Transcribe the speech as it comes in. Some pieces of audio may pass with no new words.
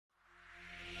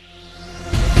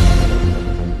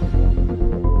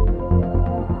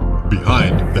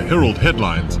Behind the Herald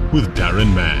headlines with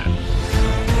Darren Mann.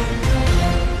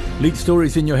 Lead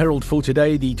stories in your Herald for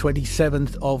today, the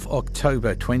 27th of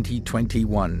October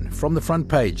 2021. From the front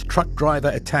page, truck driver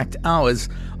attacked hours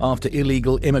after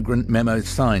illegal immigrant memo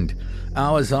signed.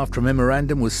 Hours after a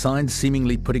memorandum was signed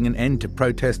seemingly putting an end to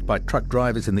protest by truck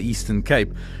drivers in the Eastern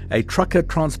Cape, a trucker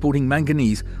transporting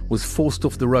manganese was forced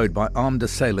off the road by armed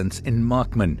assailants in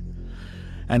Markman.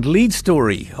 And lead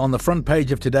story on the front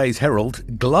page of today's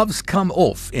Herald, gloves come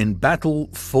off in battle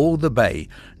for the Bay.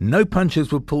 No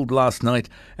punches were pulled last night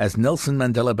as Nelson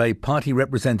Mandela Bay party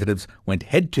representatives went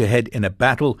head-to-head in a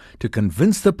battle to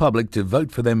convince the public to vote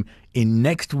for them in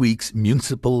next week's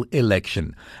municipal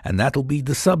election. And that'll be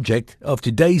the subject of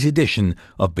today's edition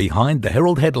of Behind the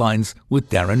Herald Headlines with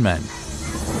Darren Mann.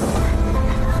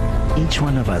 Each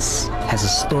one of us has a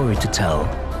story to tell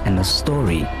and a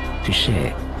story to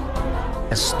share.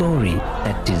 A story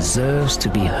that deserves to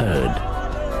be heard.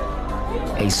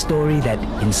 A story that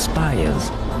inspires,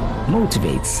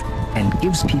 motivates, and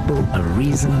gives people a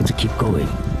reason to keep going.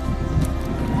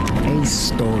 A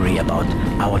story about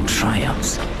our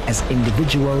triumphs as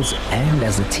individuals and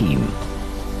as a team.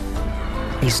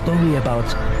 A story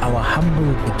about our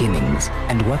humble beginnings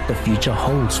and what the future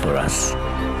holds for us.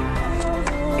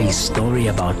 A story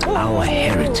about our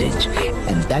heritage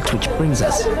and that which brings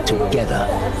us together.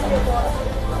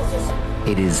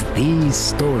 It is these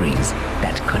stories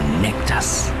that connect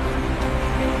us.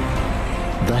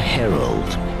 The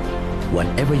Herald.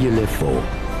 Whatever you live for,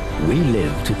 we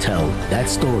live to tell that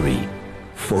story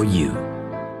for you.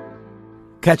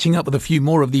 Catching up with a few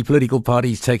more of the political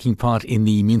parties taking part in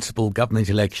the municipal government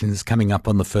elections coming up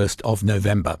on the 1st of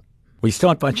November. We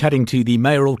start by chatting to the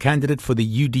mayoral candidate for the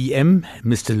UDM,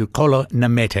 Mr. Luxolo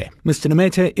Namete. Mr.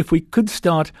 Namete, if we could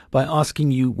start by asking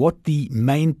you what the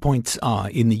main points are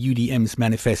in the UDM's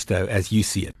manifesto as you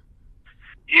see it.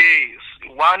 Yes,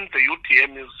 one, the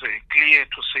UDM is clear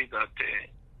to say that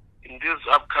in this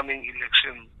upcoming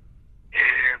election,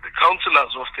 the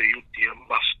councillors of the UDM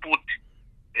must put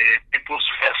people's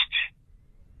first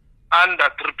under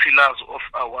three pillars of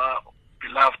our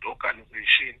beloved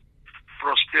organization.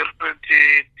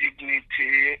 Prosperity,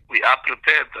 dignity, we are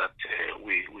prepared that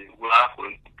we are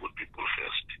going to put people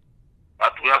first.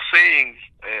 But we are saying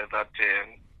that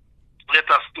let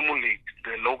us stimulate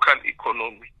the local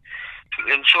economy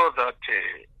to ensure that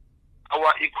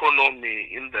our economy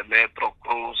in the metro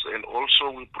grows, and also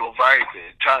we provide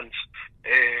a chance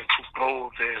to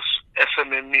grow the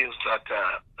SMMEs that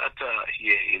are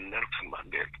here in Nelson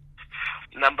Mandela.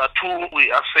 Number two,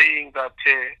 we are saying that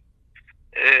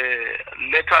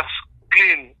let us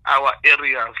clean our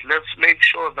areas. Let's make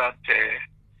sure that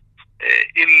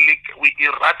we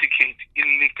eradicate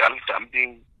illegal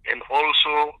dumping, and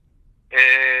also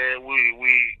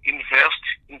we invest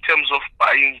in terms of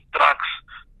buying trucks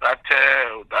that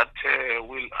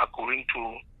are going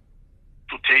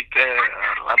to take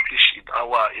rubbish in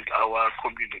our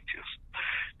communities.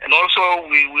 And also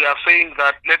we are saying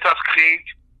that let us create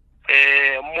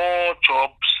more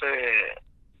jobs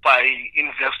by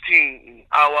investing in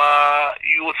our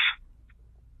youth,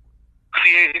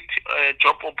 create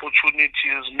job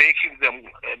opportunities, making them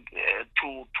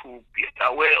to be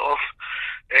aware of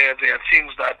their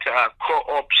things that are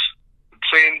co-ops,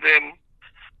 train them,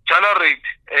 generate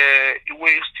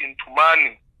waste into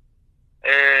money.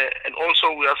 And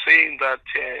also we are saying that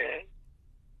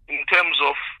in terms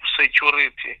of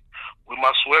security, we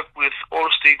must work with all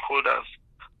stakeholders,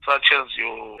 such as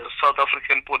your South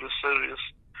African Police Service,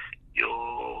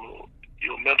 your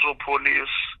Metro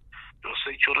Police, your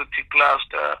security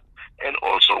cluster, and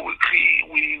also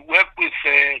we work with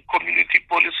community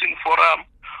policing forum.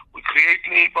 We create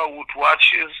neighborhood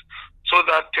watches so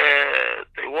that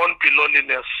there won't be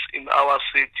loneliness in our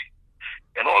city.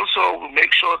 And also we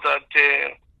make sure that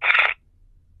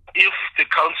if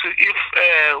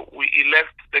we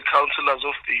elect the councillors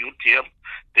of the UDM,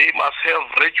 they must have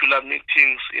regular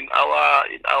meetings in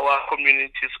our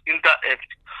communities, interact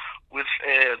with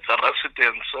the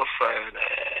residents of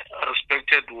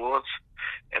respected wards.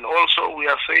 And also we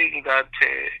are saying that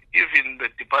even the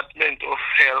Department of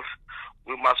Health,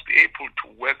 we must be able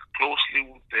to work closely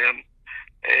with them.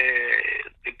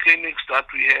 The clinics that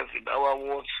we have in our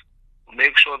wards,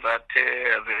 make sure that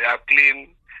they are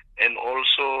clean, and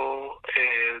also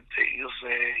there is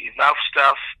enough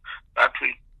staff that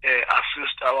will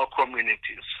assist our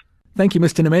communities. Thank you,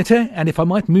 Mr. Namete. And if I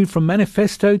might move from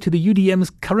manifesto to the UDM's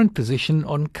current position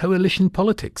on coalition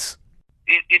politics.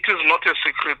 It is not a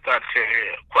secret that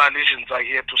coalitions are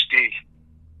here to stay.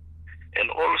 And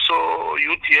also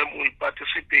UDM will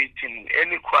participate in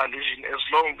any coalition as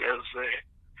long as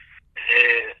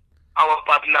our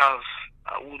partners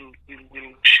will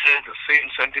share the same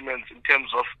sentiments in terms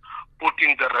of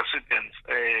putting the residents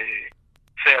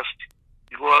first,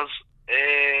 because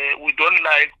we don't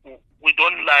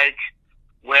like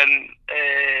when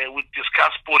we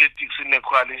discuss politics in a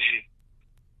coalition.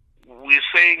 We're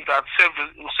saying that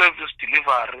service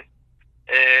delivery,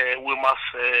 we must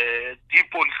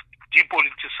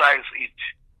depoliticize it.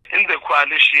 In the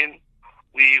coalition,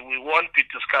 we won't be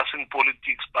discussing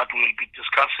politics, but we'll be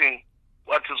discussing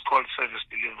what is called service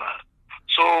delivery.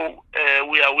 So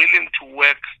we are willing to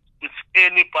work with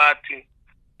any party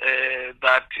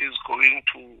that is going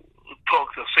to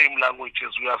talk the same language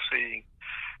as we are saying.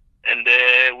 And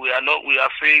we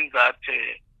are saying that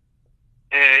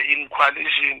in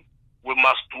coalition, we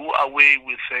must do away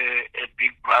with a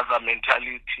big brother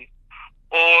mentality.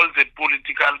 All the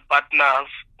political partners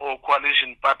or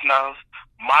coalition partners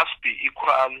must be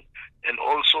equal and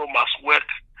also must work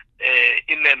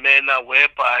in a manner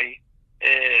whereby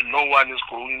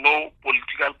no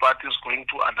political party is going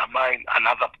to undermine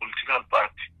another political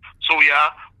party. So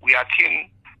we are keen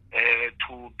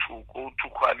to go to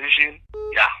coalition.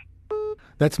 Yeah.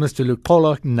 That's Mr.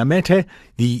 Luxolo Namete,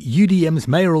 the UDM's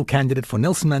mayoral candidate for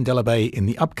Nelson Mandela Bay in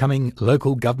the upcoming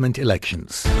local government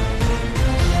elections.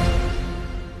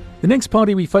 The next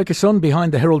party we focus on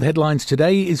behind the Herald headlines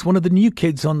today is one of the new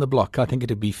kids on the block. I think it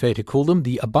would be fair to call them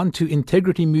the Abantu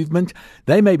Integrity Movement.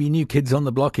 They may be new kids on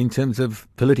the block in terms of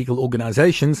political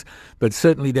organisations, but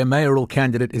certainly their mayoral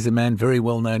candidate is a man very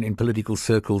well known in political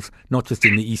circles, not just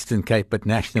in the Eastern Cape, but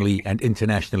nationally and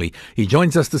internationally. He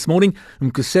joins us this morning,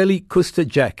 Mkhuseli Kuster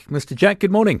Jack. Mr. Jack,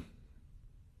 good morning.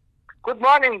 Good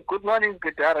morning,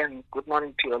 Darren. Good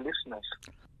morning to your listeners.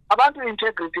 Abantu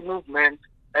Integrity Movement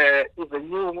is a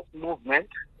new movement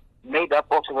made up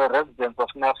of the residents of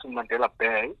Nelson Mandela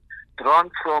Bay, drawn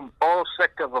from all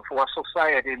sectors of our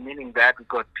society, meaning that we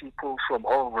got people from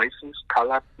all races,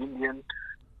 colored, Indian,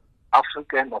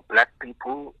 African or black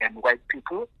people and white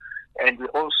people. And we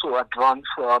also are drawn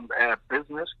from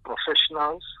business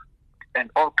professionals and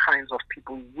all kinds of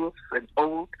people, youth and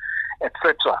old,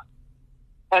 etc.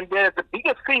 And the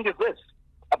biggest thing is this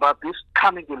about this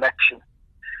coming election.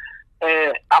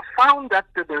 I found that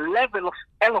the level of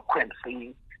eloquence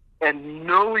and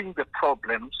knowing the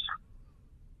problems,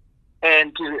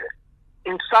 and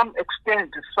in some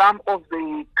extent, some of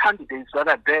the candidates that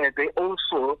are there, they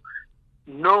also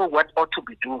know what ought to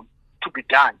be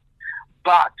done.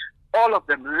 But all of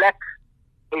them lack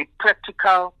a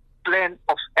practical plan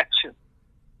of action.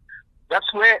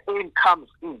 That's where AIM comes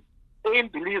in. AIM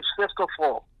believes, first of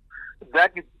all,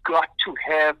 that you've got to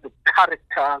have the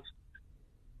characters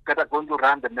that are going to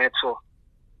run the metro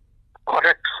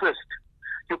correct first.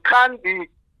 You can't be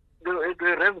the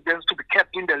residents to be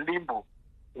kept in the limbo.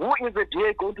 Who is the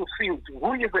DA going to field?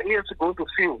 Who is the ANC going to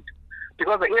field?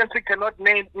 Because the ANC cannot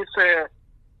name its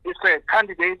a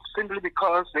candidate simply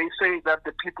because they say that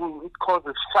the people, it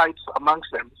causes fights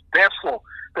amongst them. Therefore,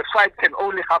 the fight can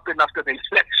only happen after the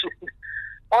election.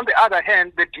 On the other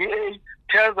hand, the DA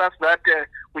tells us that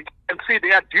we can see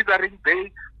they are dithering.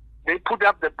 They put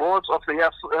up the boards of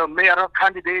their mayoral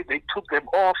candidate, they took them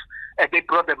off, and they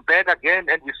brought them back again,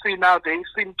 and we see now they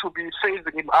seem to be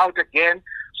phasing him out again.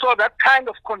 So that kind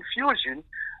of confusion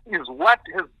is what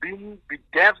has been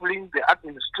bedeviling the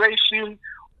administration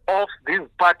of these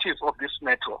parties of this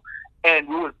metro, and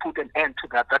we will put an end to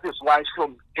that. That is why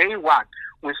from day one,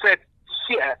 we said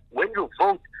here, when you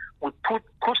vote, we put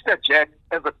Kuster Jack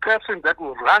as a person that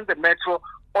will run the metro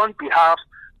on behalf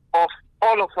of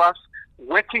all of us,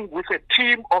 working with a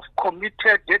team of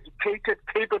committed, dedicated,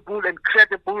 capable and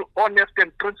credible, honest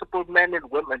and principled men and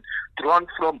women drawn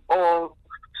from all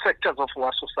sectors of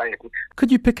our society.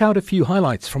 Could you pick out a few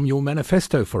highlights from your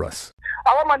manifesto for us?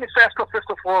 Our manifesto, first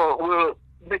of all, will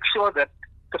make sure that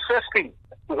the first thing,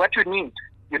 what you need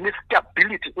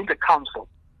stability in the council.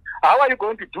 How are you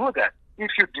going to do that if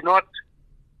you do not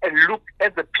look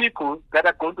at the people that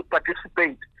are going to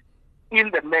participate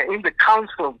in the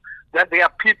council, that they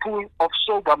are people of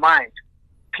sober mind,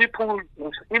 people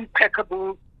with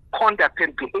impeccable conduct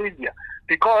and behavior?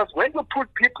 Because when you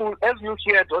put people, as you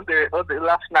heard on the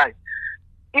last night,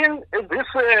 in this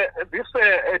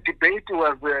debate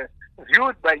was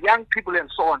viewed by young people and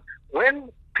so on. When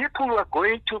people are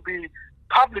going to be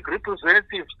public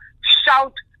representatives,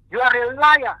 shout, "You are a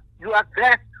liar, you are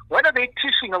that." What are they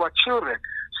teaching our children?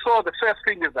 So the first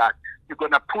thing is that you're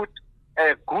going to put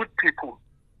good people.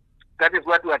 That is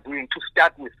what we are doing to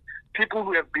start with. People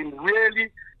who have been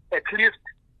really, at least,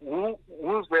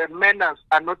 whose manners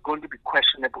are not going to be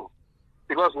questionable.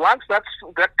 Because once that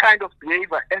kind of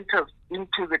behavior enters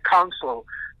into the council,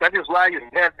 that is why you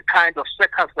have the kind of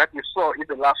circus that we saw in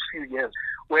the last few years,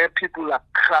 where people are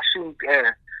crushing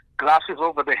glasses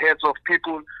over the heads of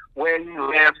people, where you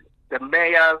have the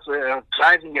mayors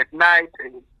driving at night,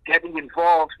 getting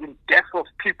involved in death of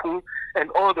people and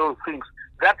all those things.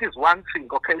 That is one thing,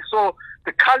 okay? So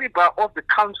the caliber of the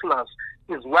councillors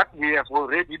is what we have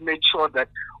already made sure that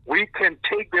we can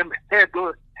take them head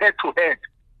to head.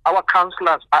 Our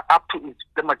councillors are up to it,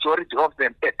 the majority of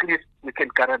them, at least we can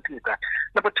guarantee that.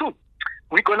 Number two,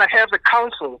 we're going to have a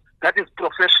council that is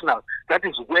professional, that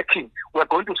is working. We're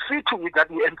going to see to it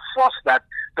that we enforce that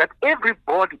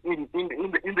everybody in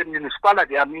the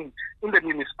municipality, in the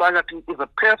municipality is a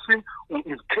person who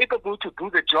is capable to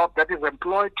do the job that is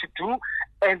employed to do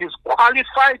and is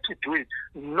qualified to do it,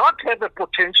 not have a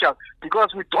potential,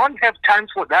 because we don't have time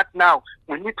for that now.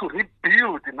 We need to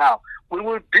rebuild now. We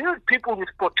will build people with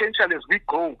potential as we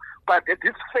go, but at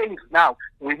this phase now,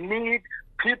 we need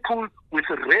people with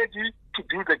ready to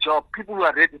do the job, people who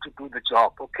are ready to do the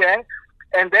job, okay?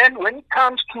 And then when it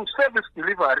comes to service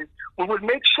delivery, we will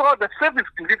make sure the service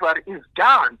delivery is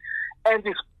done and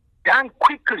is done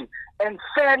quickly and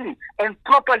fairly and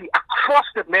properly across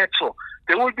the metro.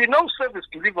 There will be no service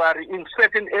delivery in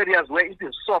certain areas where it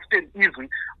is soft and easy,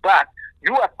 but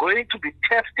you are going to be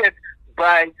tested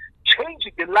by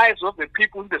changing the lives of the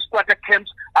people in the squatter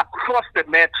camps across the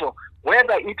metro,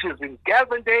 whether it is in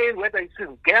Galvandale, whether it's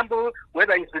in Gamble,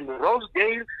 whether it's in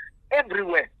Rosedale,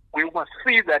 everywhere. We must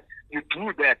see that you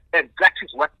do that, and that is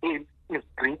what AIM is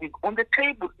bringing on the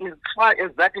table as far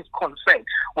as that is concerned.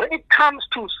 When it comes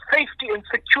to safety and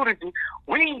security,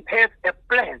 we have a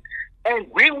plan, and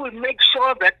we will make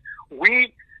sure that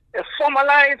we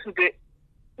formalize the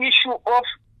issue of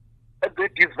the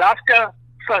disaster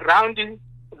surrounding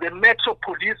the Metro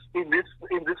Police in this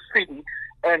city,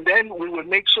 and then we will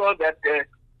make sure that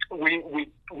we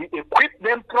equip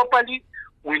them properly,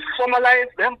 we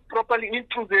formalize them properly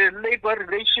into the labor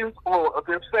relations or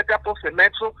the setup of the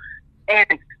Metro,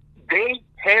 and they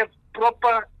have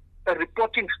proper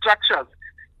reporting structures,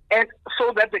 and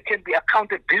so that there can be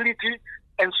accountability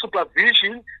and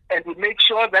supervision, and we make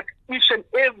sure that each and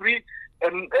every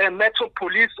Metro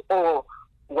Police or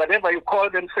whatever you call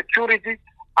them, security,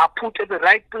 are put in the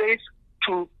right place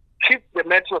to keep the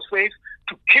metro safe,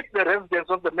 to keep the residents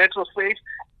of the metro safe,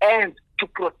 and to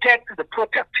protect the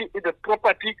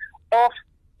property of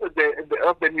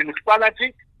the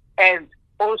municipality, and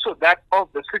also that of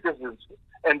the citizens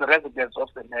and the residents of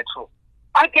the metro.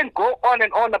 I can go on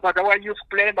and on about our youth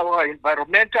plan, our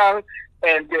environmental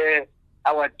and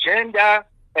our gender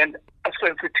and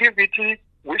sensitivity,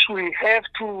 which we have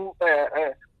to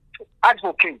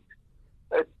advocate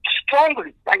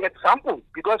strongly by example,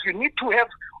 because you need to have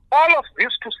all of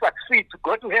this to succeed. You've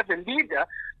got to have a leader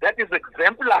that is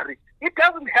exemplary. It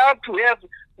doesn't help to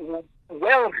have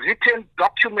well-written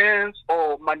documents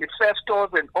or manifestos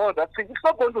and all that thing. It's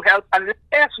not going to help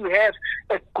unless we have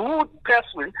a good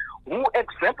person who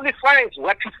exemplifies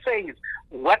what he says,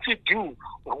 what he do,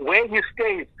 where he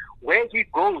stays, where he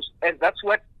goes, and that's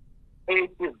what AIM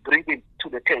is bringing to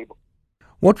the table.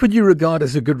 What would you regard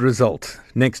as a good result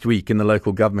next week in the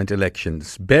local government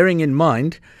elections, bearing in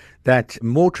mind that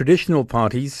more traditional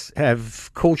parties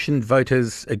have cautioned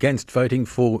voters against voting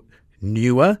for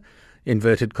newer,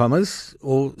 inverted commas,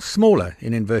 or smaller,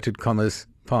 in inverted commas,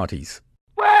 parties?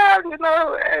 Well,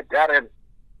 Darren,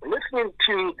 listening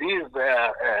to these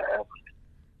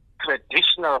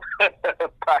traditional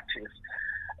parties,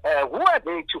 who are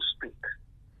they to speak?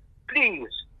 Please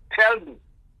tell me,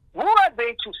 who are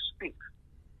they to speak?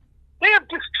 They have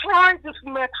destroyed this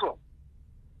metro.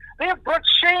 They have brought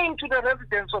shame to the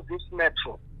residents of this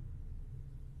metro.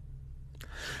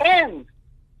 And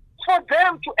for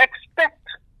them to expect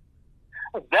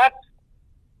that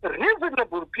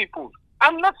reasonable people,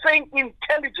 I'm not saying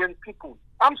intelligent people,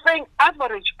 I'm saying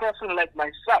average person like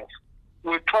myself,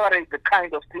 will tolerate the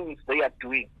kind of things they are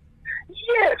doing.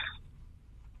 Yes,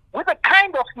 with the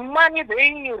kind of money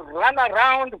they run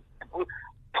around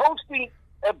posting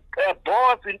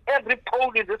boards in every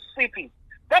poll in the city,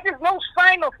 that is no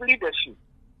sign of leadership.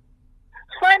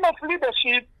 Sign of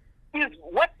leadership is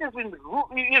what is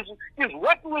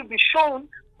what will be shown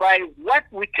by what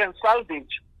we can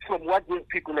salvage from what these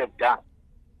people have done.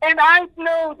 And I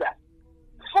know that.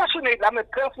 Fortunately, I'm a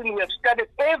person who has studied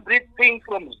everything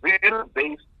from zero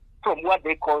base, from what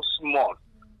they call small.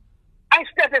 I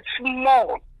started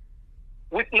small,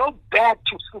 with no bed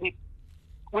to sleep,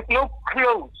 with no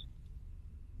clothes,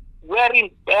 wearing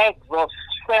bags of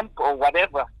shrimp or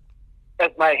whatever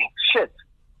as my shirt,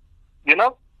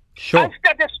 Sure. I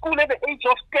started school at the age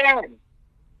of 10.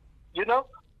 You know,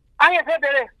 I have had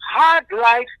a hard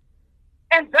life,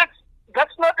 and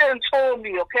that's not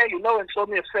Nsomi, okay? You know,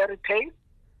 Nsomi is fairy tale.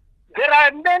 There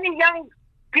are many young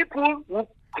people who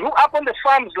grew up on the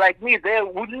farms like me there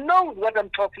who know what I'm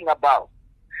talking about.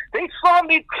 They saw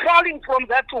me crawling from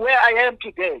that to where I am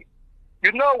today.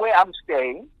 You know where I'm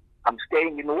staying? I'm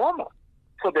staying in Woma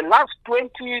for the last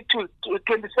 20 to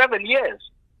 27 years.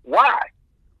 Why?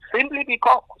 Simply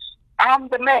because I'm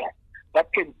the man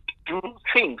that can do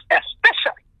things,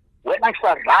 especially when I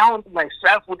surround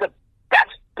myself with the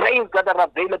best brains that are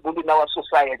available in our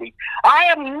society. I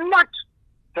am not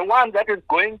the one that is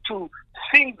going to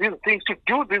sing these things, to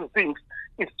do these things.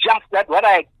 It's just that what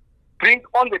I bring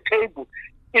on the table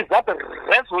is that a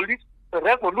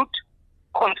resolute,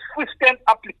 consistent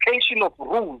application of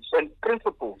rules and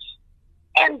principles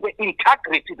and the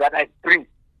integrity that I bring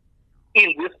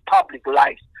in this public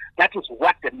life. That is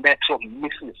what the Metro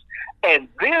misses. And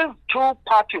these two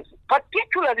parties,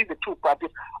 particularly the two parties,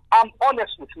 I'm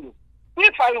honest with you.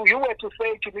 If you were to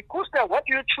say to me, Kusta, what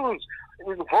do you choose?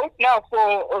 Vote now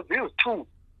for these two.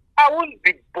 I wouldn't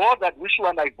be bothered which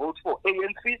one I vote for,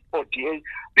 ANC or DA,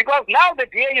 because now the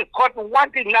DA is caught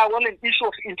wanting now on an issue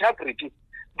of integrity.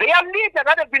 Their leader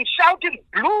that have been shouting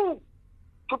blue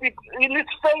to be in his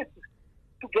face,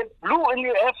 to get blue in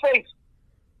her face.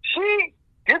 She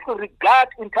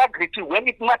disregards integrity when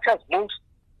it matters most.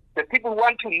 The people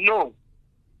want to know.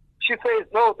 She says,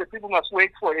 no, the people must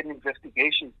wait for an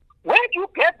investigation. Where do you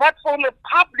get that from a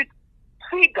public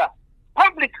figure?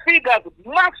 Public figures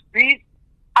must be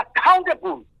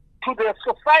accountable to the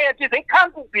society. They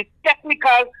can't be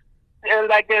technical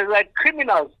like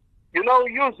criminals, you know,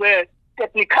 use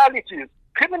technicalities.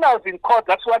 Criminals in court,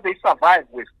 that's what they survive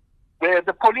with.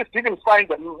 The police didn't find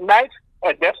the knife,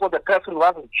 and therefore the person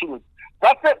wasn't killed.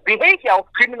 That's the behavior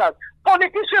of criminals.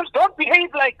 Politicians don't behave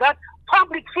like that.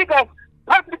 Public figures,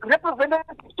 public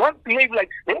representatives don't behave like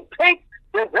that. They take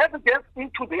the residents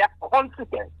into their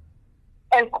confidence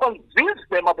and convince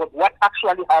them about what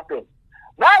actually happened.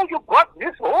 Now you've got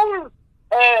this whole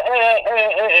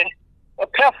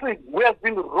person who has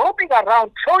been roaming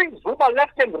around, showing Zuma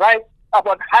left and right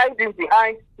about hiding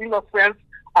behind innocence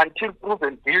until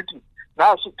proven guilty.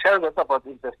 Now she tells us about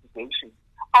the investigation.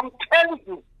 I'm telling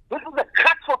you, this is the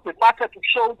crux of the matter to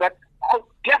show that how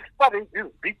desperate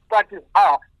these big parties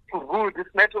are to rule this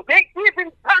metro. They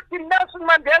even packed in Nelson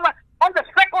Mandela on the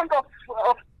 2nd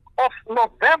of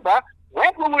November,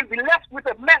 when we will be left with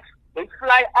a mess. They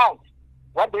fly out.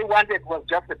 What they wanted was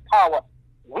just the power.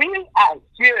 We are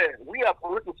here. We are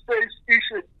going to face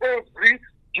issues, every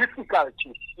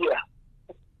difficulty here.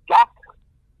 Dark,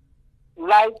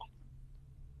 light,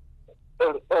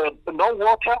 no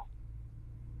water,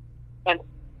 and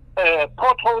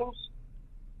potholes,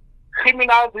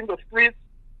 criminals in the streets,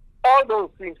 all those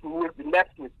things we will be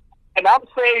left with. And I'm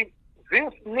saying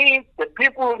this needs the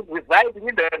people residing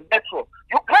in the metro.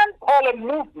 You can't call a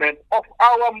movement of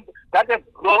our that has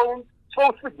grown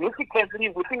so significantly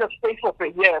within a space of a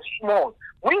year small.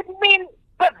 We mean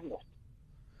business.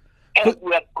 And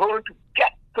we are going to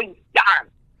get things done.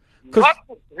 Not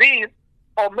dream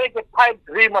or make a pipe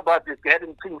dream about this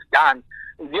getting things done.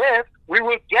 Yes, we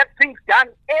will get things done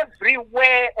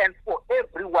everywhere and for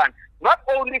everyone. Not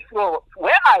only for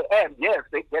where I am, yes,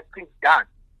 they get things done.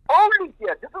 Only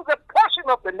here, this is a portion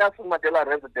of the Nelson Mandela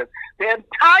residence. The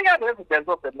entire residence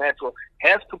of the metro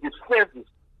has to be serviced.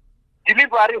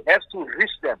 Delivery has to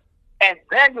reach them. And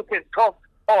then you can talk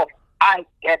of, I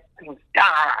get things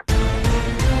done.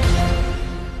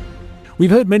 We've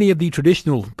heard many of the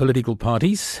traditional political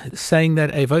parties saying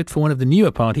that a vote for one of the newer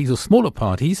parties or smaller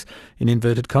parties, in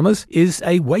inverted commas, is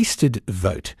a wasted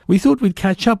vote. We thought we'd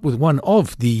catch up with one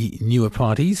of the newer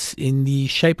parties in the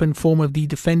shape and form of the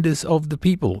Defenders of the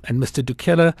People, and Mr.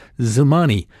 Dukela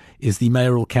Zumani is the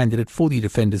mayoral candidate for the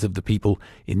Defenders of the People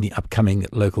in the upcoming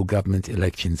local government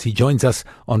elections. He joins us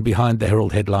on Behind the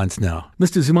Herald Headlines now.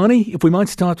 Mr. Zumani, if we might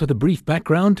start with a brief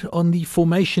background on the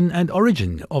formation and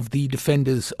origin of the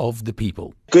Defenders of the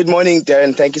People. Good morning,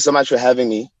 Darren. Thank you so much for having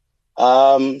me.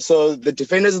 So the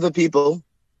Defenders of the People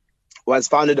was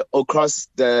founded across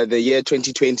the year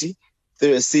 2020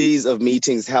 through a series of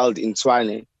meetings held in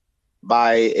Tshwane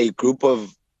by a group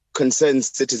of concerned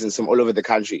citizens from all over the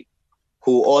country,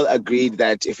 who all agreed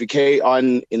that if we carry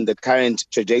on in the current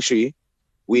trajectory,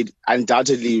 we'd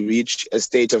undoubtedly reach a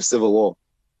state of civil war.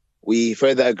 We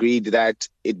further agreed that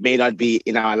it may not be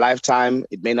in our lifetime,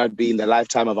 it may not be in the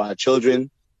lifetime of our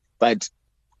children, but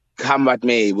come what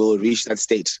may, we'll reach that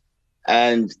state.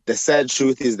 And the sad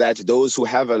truth is that those who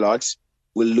have a lot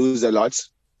will lose a lot.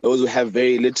 Those who have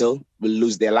very little will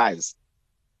lose their lives.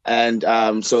 And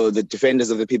so the Defenders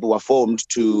of the People were formed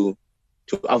to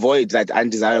to avoid that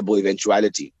undesirable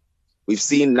eventuality. We've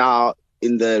seen now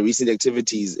in the recent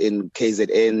activities in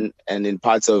KZN and in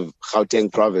parts of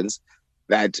Gauteng province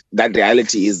that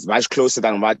reality is much closer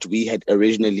than what we had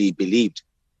originally believed.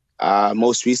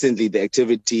 Most recently, the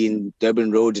activity in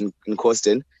Durban Road in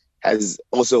Kosten has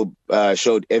also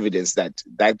showed evidence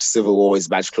that civil war is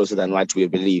much closer than what we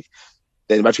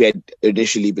had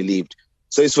initially believed.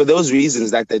 So it's for those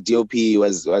reasons that the DOP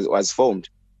was formed.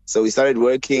 So we started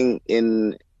working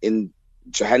in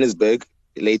Johannesburg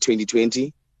late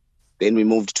 2020. Then we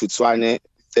moved to Tshwane.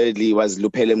 Thirdly was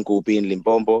Lupele Mkopi in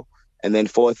Limpopo. And then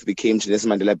fourth, we came to Nelson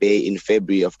Mandela Bay in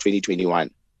February of 2021.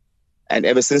 And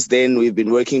ever since then, we've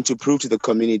been working to prove to the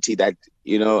community that,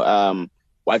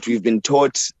 what we've been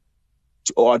taught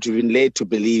or what we've been led to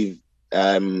believe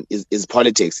is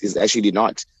politics is actually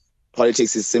not.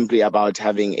 Politics is simply about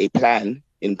having a plan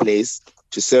in place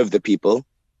to serve the people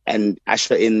and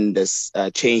usher in this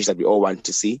change that we all want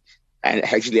to see, and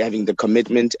actually having the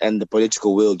commitment and the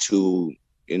political will to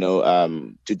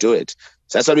do it.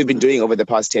 So that's what we've been doing over the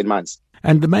past 10 months.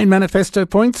 And the main manifesto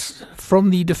points from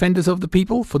the Defenders of the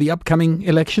People for the upcoming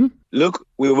election? Look,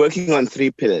 we're working on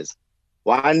 3 pillars.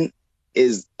 One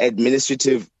is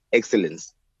administrative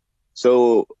excellence.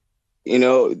 So,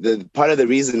 the part of the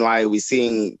reason why we're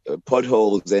seeing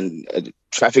potholes and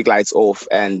traffic lights off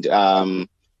and the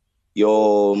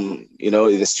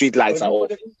street lights are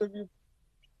off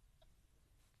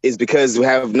is because we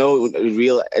have no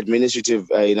real administrative,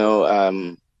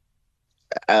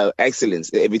 excellence.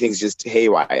 Everything's just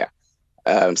haywire.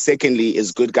 Secondly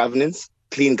is good governance,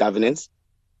 clean governance.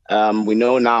 We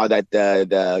know now that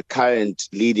the current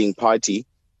leading party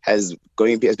has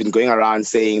been going around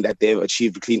saying that they've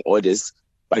achieved clean orders,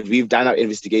 but we've done our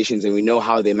investigations and we know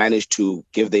how they managed to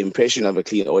give the impression of a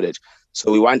clean audit. So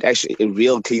we want actually a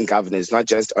real clean governance, not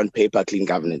just on paper clean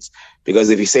governance. Because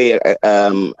if you say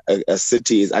a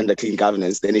city is under clean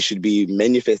governance, then it should be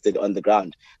manifested on the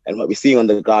ground. And what we're seeing on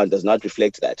the ground does not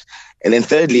reflect that. And then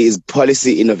thirdly is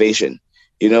policy innovation.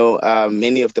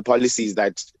 Many of the policies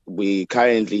that we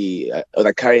currently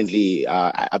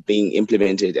are being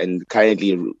implemented and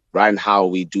currently run how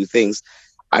we do things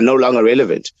are no longer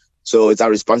relevant. So it's our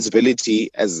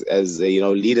responsibility as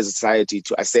leaders of society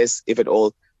to assess if at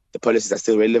all the policies are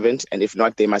still relevant, and if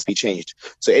not, they must be changed.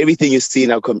 So everything you see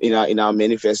in our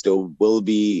manifesto will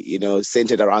be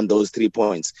centered around those 3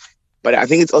 points. But I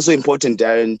think it's also important,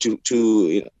 Darren,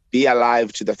 to be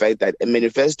alive to the fact that a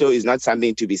manifesto is not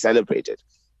something to be celebrated.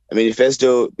 A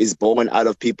manifesto is born out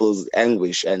of people's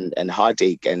anguish and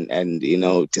heartache and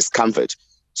discomfort.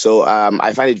 So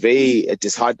I find it very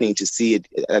disheartening to see it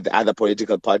at the other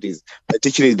political parties,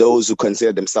 particularly those who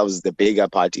consider themselves the bigger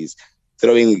parties,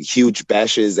 throwing huge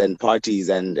bashes and parties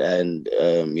and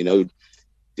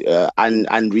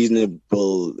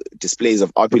unreasonable displays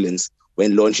of opulence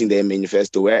when launching their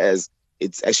manifesto, whereas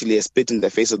it's actually a spit in the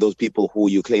face of those people who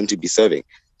you claim to be serving.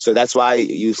 So that's why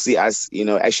you see us,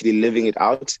 actually living it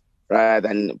out rather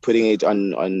than putting it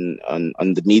on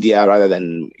the media, rather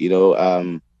than,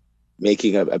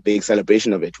 making a big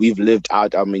celebration of it. We've lived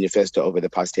out our manifesto over the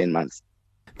past 10 months.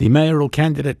 The mayoral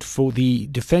candidate for the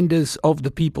Defenders of the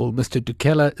People, Mr.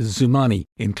 Dukela Zumani.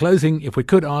 In closing, if we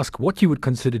could ask what you would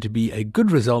consider to be a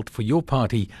good result for your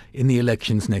party in the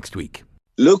elections next week.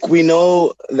 Look, we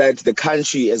know that the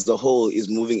country as a whole is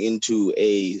moving into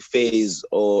a phase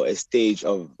or a stage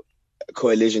of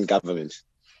coalition government.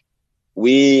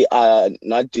 We are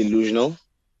not delusional.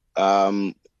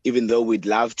 Even though we'd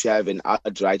love to have an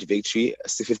outright victory,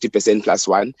 50% plus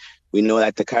one, we know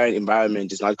that the current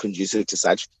environment is not conducive to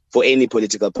such for any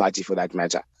political party for that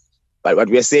matter. But what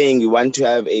we're saying, we want to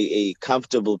have a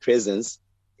comfortable presence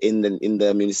in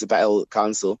the municipal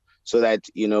council so that,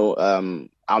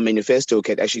 our manifesto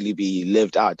can actually be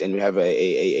lived out and we have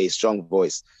a strong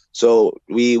voice. So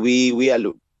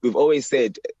we've always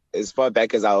said, as far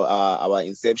back as our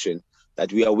inception,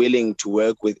 that we are willing to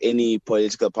work with any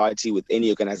political party, with any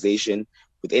organization,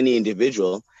 with any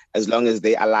individual, as long as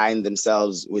they align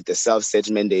themselves with the self-set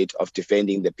mandate of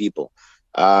defending the people.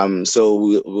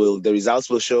 So the results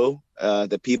will show.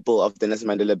 The people of the Nelson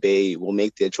Mandela Bay will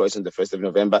make their choice on the 1st of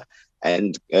November,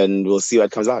 and we'll see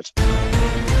what comes out.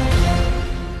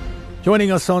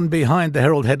 Joining us on Behind the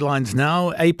Herald Headlines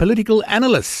now, a political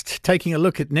analyst taking a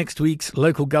look at next week's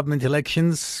local government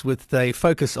elections with a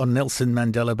focus on Nelson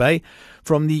Mandela Bay.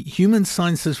 From the Human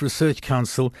Sciences Research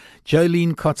Council,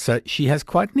 Jolene Kotzer. She has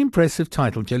quite an impressive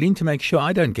title. Jolene, to make sure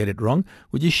I don't get it wrong,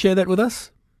 would you share that with us?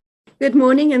 Good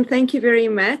morning and thank you very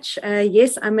much.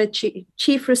 Yes, I'm a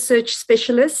Chief Research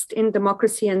Specialist in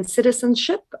Democracy and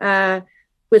Citizenship.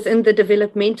 within the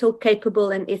Developmental, Capable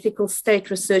and Ethical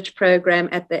State Research Program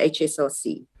at the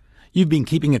HSRC. You've been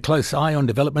keeping a close eye on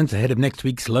developments ahead of next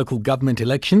week's local government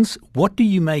elections. What do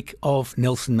you make of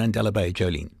Nelson Mandela Bay,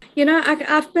 Jolene? You know,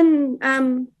 I've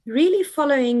been really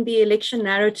following the election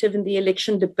narrative and the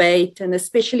election debate, and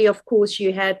especially, of course,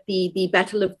 you had the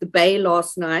Battle of the Bay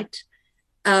last night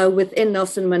within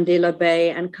Nelson Mandela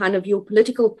Bay, and kind of your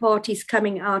political parties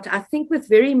coming out, I think, with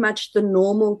very much the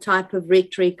normal type of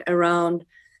rhetoric around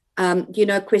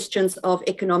questions of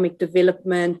economic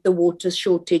development, the water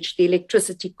shortage, the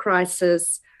electricity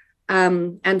crisis,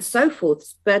 and so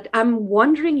forth. But I'm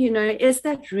wondering, is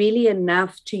that really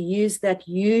enough to use that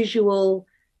usual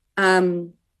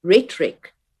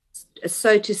rhetoric,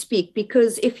 so to speak?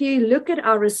 Because if you look at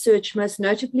our research, most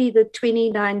notably the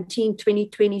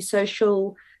 2019-2020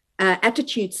 social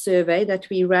attitude survey that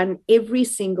we run every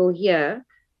single year,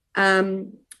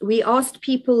 we asked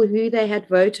people who they had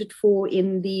voted for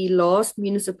in the last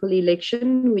municipal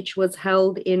election, which was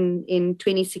held in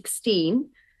 2016.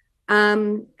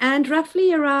 And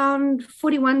roughly around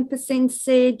 41%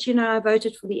 said, I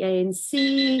voted for the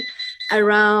ANC.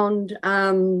 Around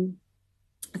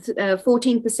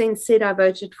 14% said I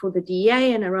voted for the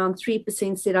DA, and around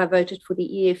 3% said I voted for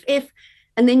the EFF.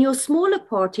 And then your smaller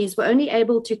parties were only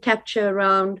able to capture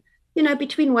around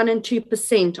between 1% and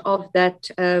 2% of that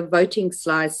voting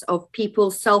slice of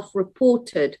people's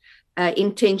self-reported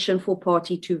intention for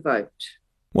party to vote.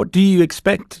 What do you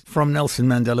expect from Nelson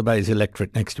Mandela Bay's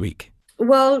electorate next week?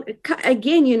 Well,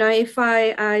 again, if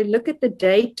I look at the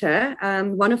data,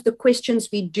 one of the questions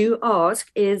we do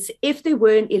ask is, if there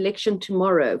were an election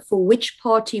tomorrow, for which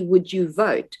party would you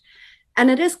vote? And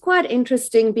it is quite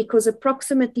interesting because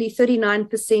approximately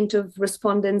 39% of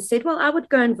respondents said, well, I would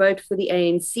go and vote for the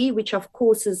ANC, which of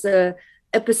course is a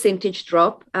percentage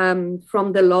drop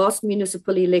from the last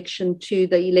municipal election to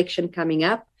the election coming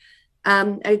up.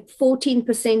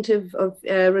 14% of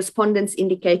respondents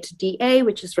indicated DA,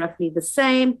 which is roughly the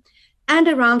same. And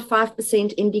around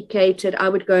 5% indicated I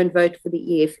would go and vote for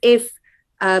the EFF,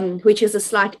 which is a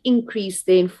slight increase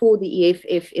then for the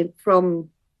EFF from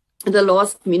the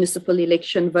last municipal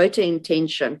election voter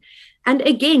intention. And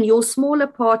again, your smaller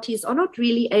parties are not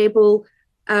really able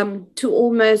to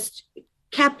almost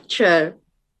capture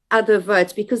other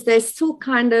votes because they're still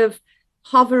kind of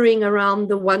hovering around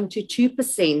the 1% to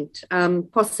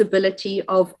 2% possibility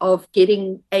of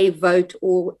getting a vote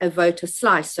or a voter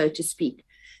slice, so to speak.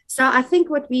 So I think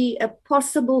a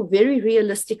possible, very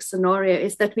realistic scenario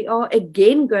is that we are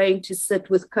again going to sit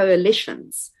with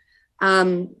coalitions,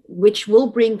 which will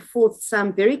bring forth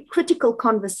some very critical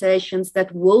conversations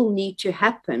that will need to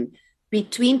happen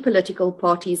between political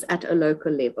parties at a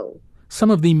local level. Some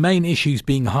of the main issues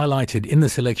being highlighted in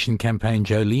this election campaign,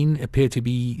 Jolene, appear to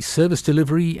be service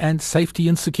delivery and safety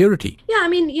and security. Yeah, I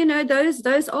mean,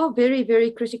 those are very,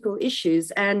 very critical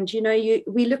issues. And,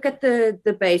 we look at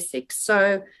the basics.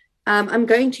 So I'm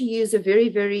going to use a very,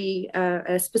 very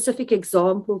specific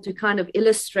example to kind of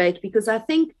illustrate, because I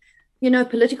think,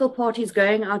 political parties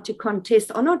going out to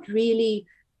contest are not really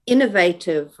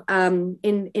innovative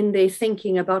in their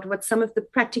thinking about what some of the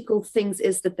practical things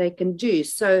is that they can do.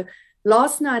 So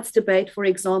last night's debate, for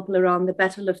example, around the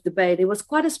Battle of the Bay, there was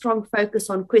quite a strong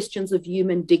focus on questions of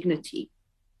human dignity.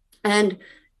 And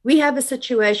we have a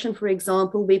situation, for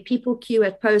example, where people queue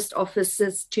at post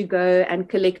offices to go and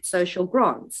collect social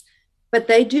grants, but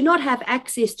they do not have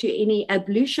access to any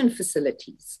ablution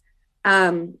facilities,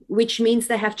 which means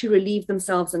they have to relieve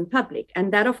themselves in public.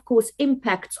 And that, of course,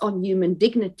 impacts on human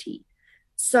dignity.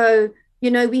 So,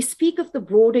 we speak of the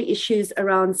broader issues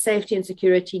around safety and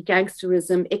security,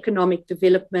 gangsterism, economic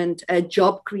development,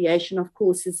 job creation, of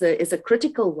course, is a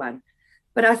critical one.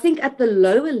 But I think at the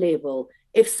lower level,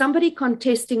 if somebody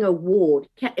contesting a ward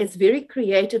is very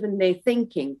creative in their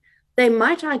thinking, they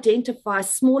might identify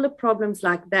smaller problems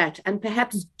like that and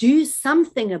perhaps do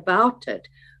something about it,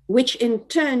 which in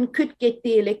turn could get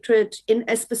the electorate in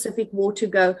a specific ward to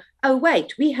go, oh,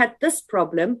 wait, we had this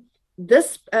problem.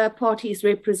 This party's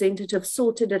representative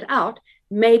sorted it out.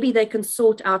 Maybe they can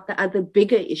sort out the other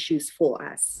bigger issues for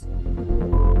us.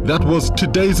 That was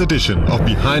today's edition of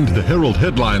Behind the Herald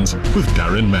Headlines with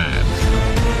Darren Mann.